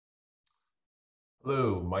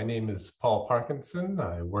Hello, my name is Paul Parkinson.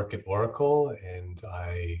 I work at Oracle and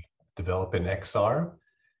I develop in XR.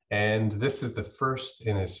 And this is the first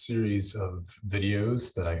in a series of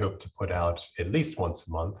videos that I hope to put out at least once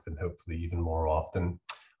a month and hopefully even more often,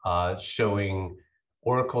 showing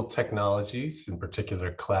Oracle technologies, in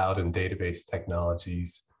particular cloud and database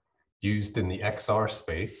technologies used in the XR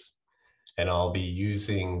space. And I'll be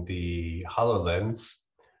using the HoloLens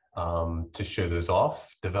to show those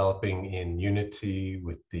off, developing in Unity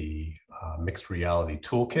with the mixed reality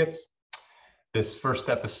toolkit. This first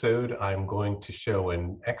episode, I'm going to show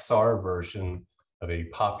an XR version of a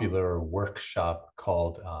popular workshop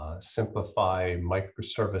called Simplify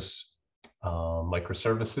Microservices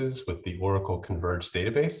with the Oracle Converged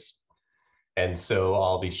Database. And so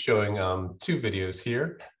I'll be showing two videos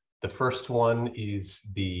here. The first one is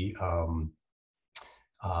the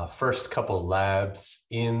first couple labs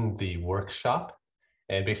in the workshop.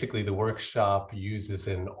 And basically the workshop uses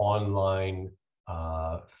an online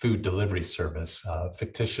food delivery service, a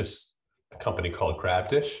fictitious company called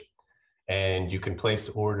GrabDish. And you can place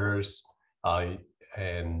orders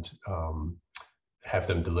and have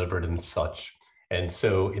them delivered and such. And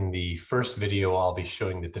so in the first video, I'll be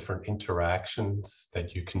showing the different interactions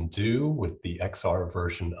that you can do with the XR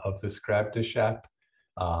version of this GrabDish app,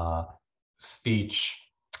 speech,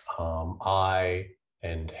 eye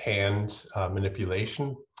and hand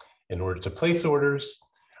manipulation in order to place orders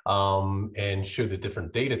and show the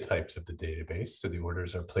different data types of the database. So the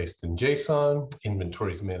orders are placed in JSON,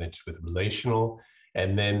 inventory is managed with relational,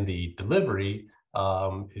 and then the delivery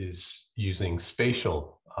is using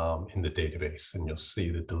spatial in the database. And you'll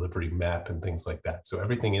see the delivery map and things like that. So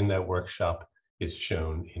everything in that workshop is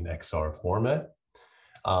shown in XR format.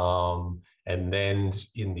 And then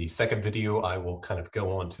in the second video, I will kind of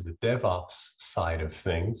go on to the DevOps side of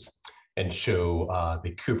things and show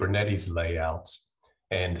the Kubernetes layout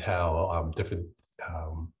and how different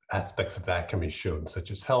aspects of that can be shown, such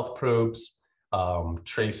as health probes,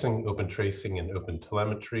 tracing, open tracing, and open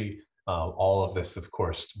telemetry. All of this, of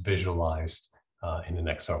course, visualized in an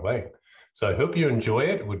XR way. So I hope you enjoy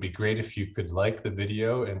it. It would be great if you could like the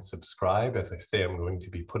video and subscribe. As I say, I'm going to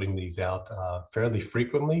be putting these out fairly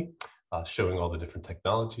frequently, showing all the different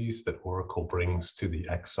technologies that Oracle brings to the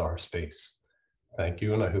XR space. Thank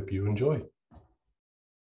you, and I hope you enjoy.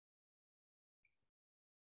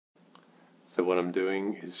 So what I'm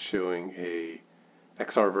doing is showing a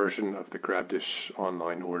XR version of the GrabDish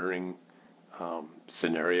online ordering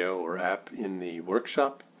scenario or app in the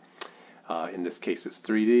workshop. In this case, it's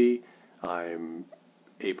 3D. I'm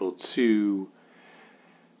able to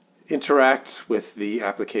interact with the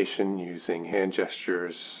application using hand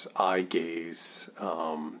gestures, eye gaze,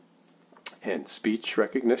 and speech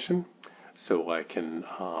recognition. So I can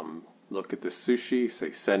look at the sushi,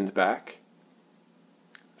 say send back,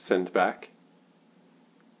 send back.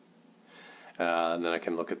 And then I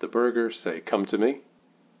can look at the burger, say come to me,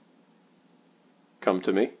 come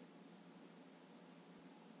to me.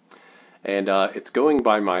 And it's going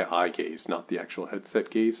by my eye gaze, not the actual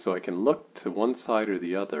headset gaze, so I can look to one side or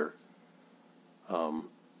the other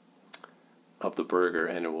of the burger,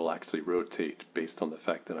 and it will actually rotate based on the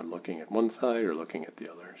fact that I'm looking at one side or looking at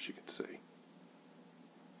the other, as you can see.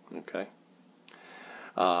 Okay.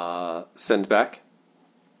 Send back.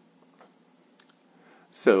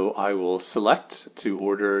 So I will select to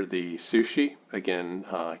order the sushi. Again,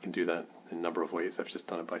 I can do that in a number of ways. I've just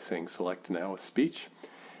done it by saying select now with speech.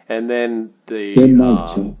 And then the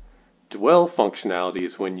dwell functionality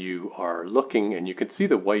is when you are looking and you can see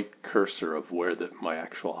the white cursor of where my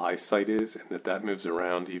actual eyesight is, and that moves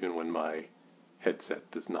around even when my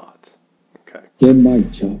headset does not. Okay.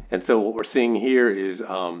 And so what we're seeing here is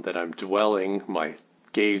that I'm dwelling, my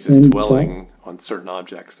gaze is dwelling on certain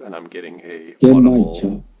objects, and I'm getting a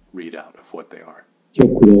audible readout of what they are.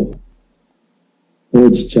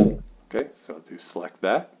 Okay, so I'll do select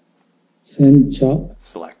that.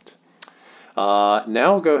 Select.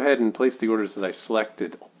 Now I'll go ahead and place the orders that I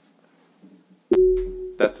selected.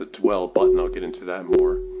 That's a dwell button. I'll get into that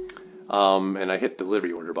more. And I hit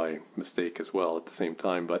delivery order by mistake as well at the same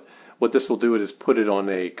time. But what this will do is put it on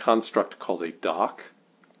a construct called a dock.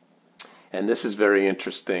 And this is very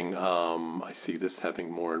interesting. I see this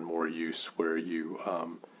having more and more use where you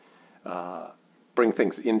bring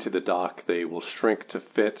things into the dock. They will shrink to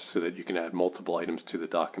fit so that you can add multiple items to the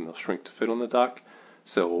dock and they'll shrink to fit on the dock.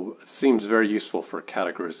 So it seems very useful for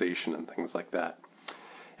categorization and things like that.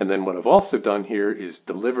 And then what I've also done here is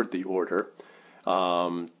delivered the order,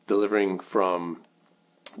 delivering from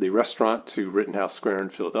the restaurant to Rittenhouse Square in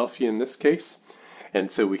Philadelphia in this case.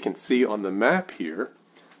 And so we can see on the map here,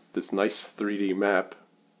 this nice 3D map,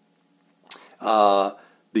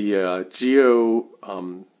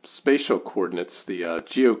 Spatial coordinates, the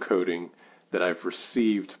geocoding that I've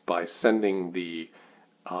received by sending the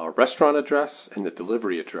restaurant address and the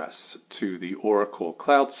delivery address to the Oracle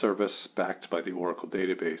Cloud Service backed by the Oracle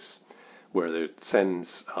Database, where it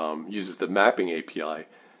sends, uses the mapping API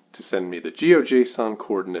to send me the GeoJSON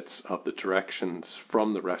coordinates of the directions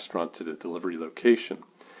from the restaurant to the delivery location.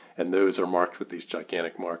 And those are marked with these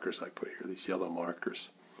gigantic markers I put here, these yellow markers.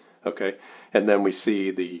 Okay, and then we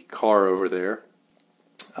see the car over there,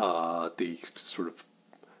 the sort of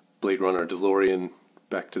Blade Runner DeLorean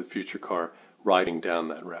Back to the Future car riding down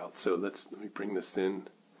that route. So let me bring this in.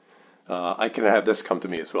 I can have this come to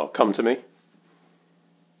me as well. Come to me.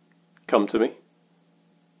 Come to me.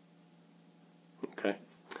 Okay,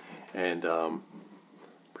 and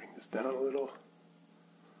bring this down a little.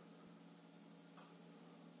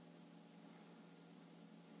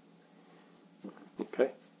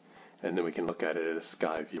 Okay, and then we can look at it at a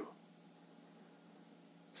sky view.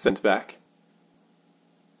 Sent back.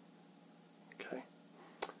 Okay,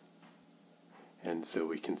 and so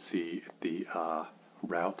we can see the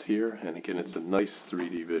route here, and again it's a nice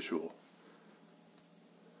 3D visual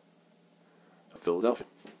of Philadelphia.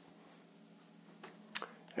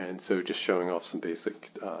 And so just showing off some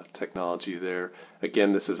basic technology there.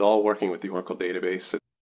 Again, this is all working with the Oracle Database.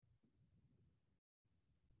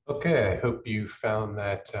 Okay, I hope you found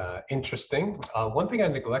that interesting. One thing I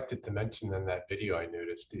neglected to mention in that video I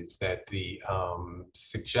noticed is that the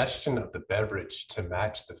suggestion of the beverage to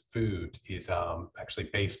match the food is actually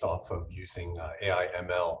based off of using AI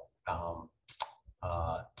ML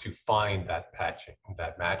to find that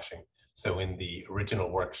matching. So in the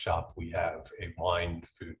original workshop, we have a wine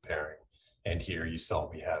food pairing. And here you saw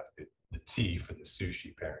we have the tea for the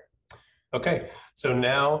sushi pairing. Okay, so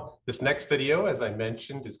now this next video, as I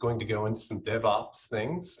mentioned, is going to go into some DevOps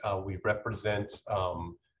things. We represent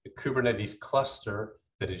the Kubernetes cluster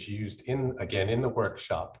that is used again in the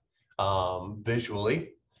workshop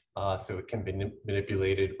visually. So it can be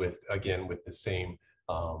manipulated with the same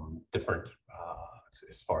different,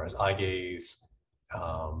 as far as eye gaze,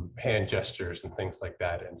 hand gestures and things like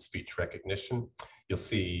that, and speech recognition. You'll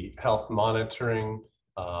see health monitoring,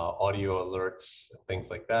 audio alerts, things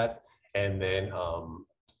like that. And then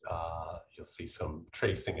you'll see some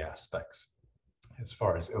tracing aspects as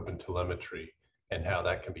far as open telemetry and how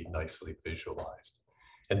that can be nicely visualized.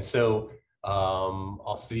 And so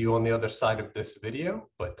I'll see you on the other side of this video,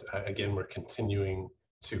 but again, we're continuing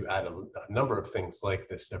to add a number of things like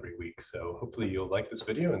this every week. So hopefully you'll like this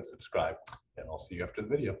video and subscribe, and I'll see you after the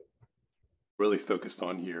video. Really focused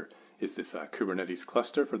on here is this Kubernetes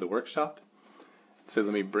cluster for the workshop. So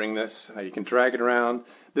let me bring this, you can drag it around.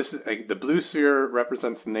 This is the blue sphere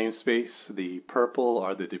represents the namespace, the purple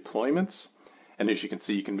are the deployments. And as you can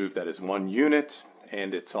see, you can move that as one unit,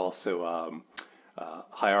 and it's also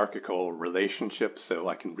hierarchical relationship, so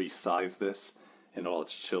I can resize this, and all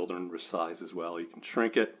its children resize as well. You can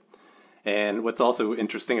shrink it. And what's also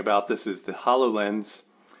interesting about this is the HoloLens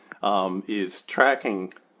is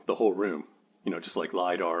tracking the whole room, just like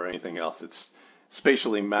LiDAR or anything else. It's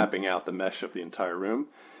spatially mapping out the mesh of the entire room.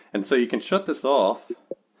 And so you can shut this off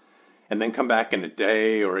and then come back in a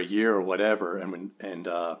day or a year or whatever, and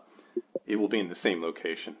it will be in the same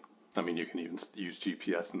location. I mean, you can even use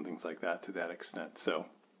GPS and things like that to that extent. So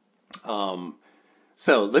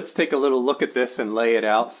so let's take a little look at this and lay it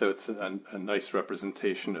out so it's a nice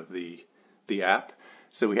representation of the app.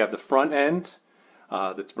 So we have the front end.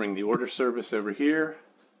 Let's bring the order service over here.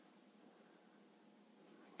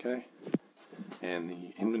 Okay. And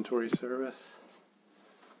the inventory service.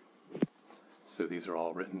 So these are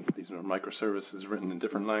all written, these are microservices written in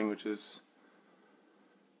different languages.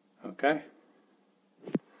 Okay.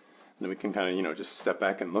 Then we can kind of, just step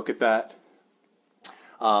back and look at that.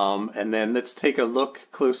 And then let's take a look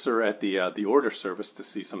closer at the order service to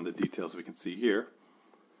see some of the details we can see here.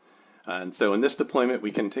 And so in this deployment,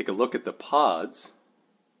 we can take a look at the pods.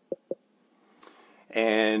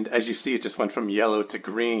 And as you see, it just went from yellow to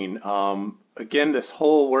green. Again, this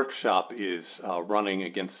whole workshop is running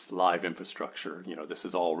against live infrastructure. This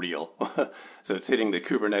is all real. So it's hitting the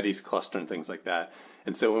Kubernetes cluster and things like that.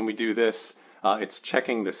 And so when we do this, it's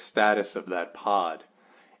checking the status of that pod.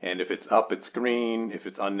 And if it's up, it's green. If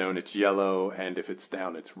it's unknown, it's yellow. And if it's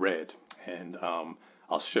down, it's red. And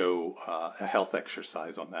I'll show a health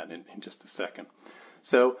exercise on that in just a second.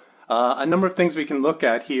 So a number of things we can look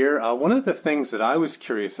at here. One of the things that I was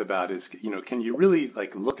curious about is, can you really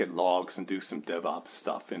look at logs and do some DevOps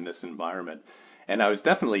stuff in this environment? And I was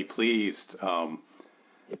definitely pleased. I'm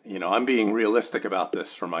being realistic about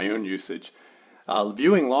this for my own usage.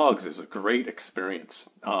 Viewing logs is a great experience.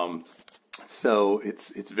 So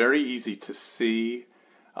it's very easy to see.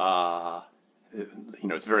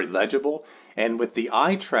 It's very legible. And with the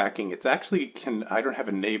eye tracking, it's actually I don't have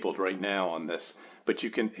enabled right now on this, but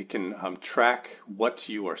it can track what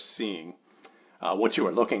you are seeing, what you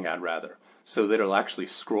are looking at rather, so that it'll actually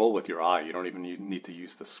scroll with your eye. You don't even need to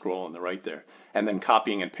use the scroll on the right there. And then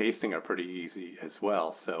copying and pasting are pretty easy as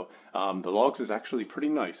well. So the logs is actually pretty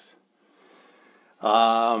nice.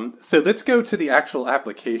 So let's go to the actual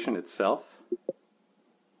application itself.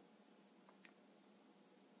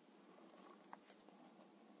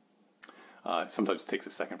 Sometimes it takes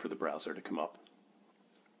a second for the browser to come up.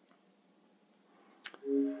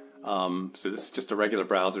 So this is just a regular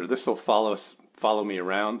browser. This will follow me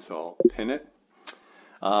around, so I'll pin it.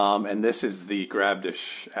 And this is the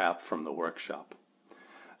GrabDish app from the workshop.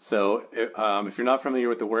 So if you're not familiar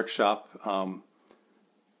with the workshop, let's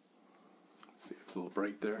see if it's a little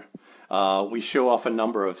bright there. We show off a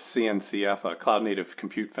number of CNCF, Cloud Native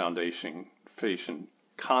Compute Foundation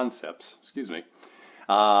concepts,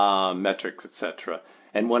 metrics, etc.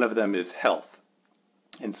 And one of them is health.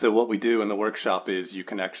 And so what we do in the workshop is you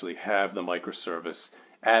can actually have the microservice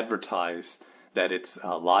advertise that its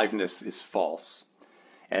liveness is false.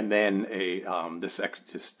 And then this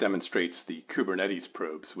just demonstrates the Kubernetes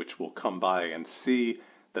probes, which will come by and see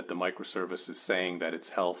that the microservice is saying that its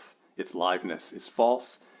health, its liveness is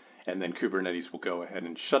false. And then Kubernetes will go ahead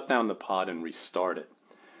and shut down the pod and restart it.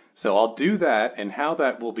 So I'll do that, and how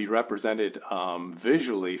that will be represented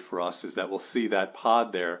visually for us is that we'll see that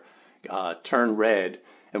pod there turn red,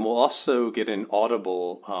 and we'll also get an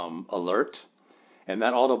audible alert. And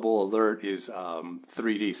that audible alert is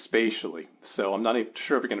 3D spatially. So I'm not even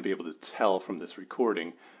sure if you're going to be able to tell from this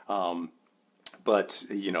recording, but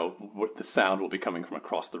the sound will be coming from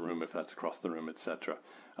across the room if that's across the room, etc.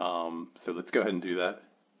 So let's go ahead and do that.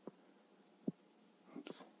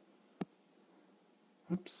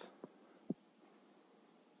 Oops.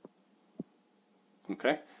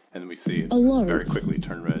 Okay, and then we see it Alert. Very quickly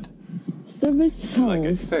turn red. Service health like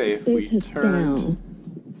I say, if we turn,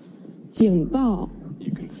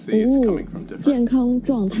 you can see it's coming from different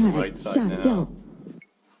right side now,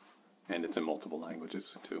 and it's in multiple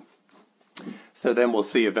languages too. So then we'll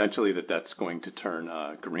see eventually that that's going to turn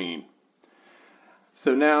green.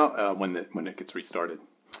 So now when it gets restarted.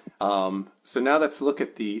 So now let's look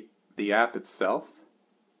at the app itself.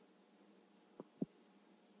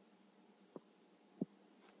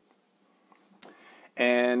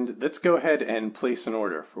 And let's go ahead and place an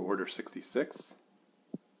order for order 66.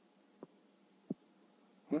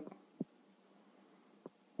 Okay,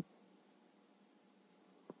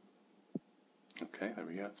 there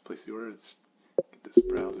we go. Let's place the order. Let's get this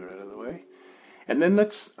browser out of the way. And then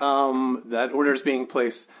let's, that order is being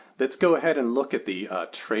placed. Let's go ahead and look at the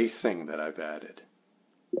tracing that I've added.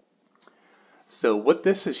 So what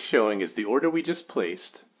this is showing is the order we just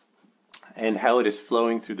placed and how it is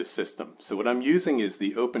flowing through the system. So what I'm using is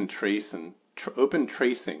the open tracing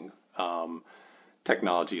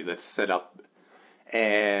technology that's set up,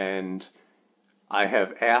 and I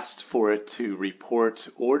have asked for it to report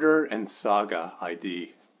order and Saga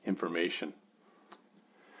ID information.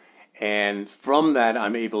 And from that,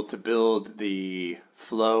 I'm able to build the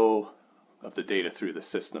flow of the data through the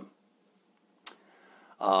system.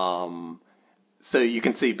 So you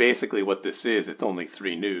can see basically what this is. It's only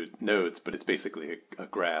 3 nodes, but it's basically a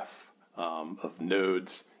graph of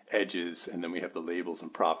nodes, edges, and then we have the labels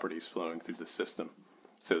and properties flowing through the system.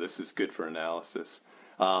 So this is good for analysis.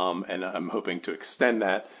 And I'm hoping to extend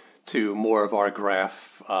that to more of our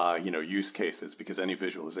graph use cases, because any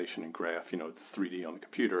visualization in graph, it's 3D on the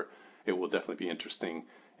computer, it will definitely be interesting.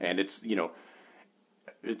 And it's,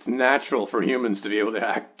 it's natural for humans to be able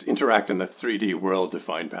to interact in the 3D world to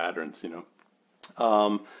find patterns,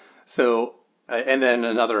 and then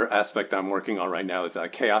another aspect I'm working on right now is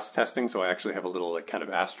chaos testing. So I actually have a little kind of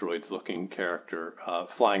asteroids-looking character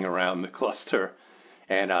flying around the cluster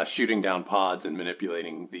and shooting down pods and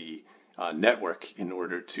manipulating the network in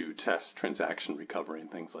order to test transaction recovery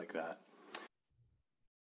and things like that.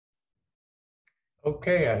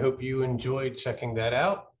 Okay, I hope you enjoyed checking that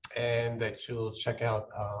out and that you'll check out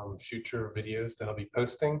future videos that I'll be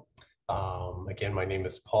posting. Again, my name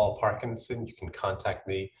is Paul Parkinson. You can contact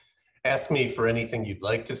me, ask me for anything you'd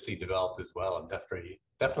like to see developed as well. I'm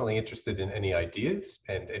definitely interested in any ideas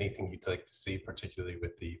and anything you'd like to see, particularly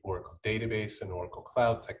with the Oracle Database and Oracle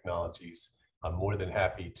Cloud technologies. I'm more than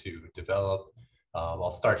happy to develop.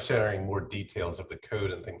 I'll start sharing more details of the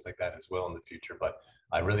code and things like that as well in the future, but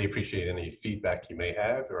I really appreciate any feedback you may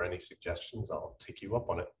have or any suggestions. I'll take you up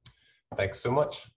on it. Thanks so much.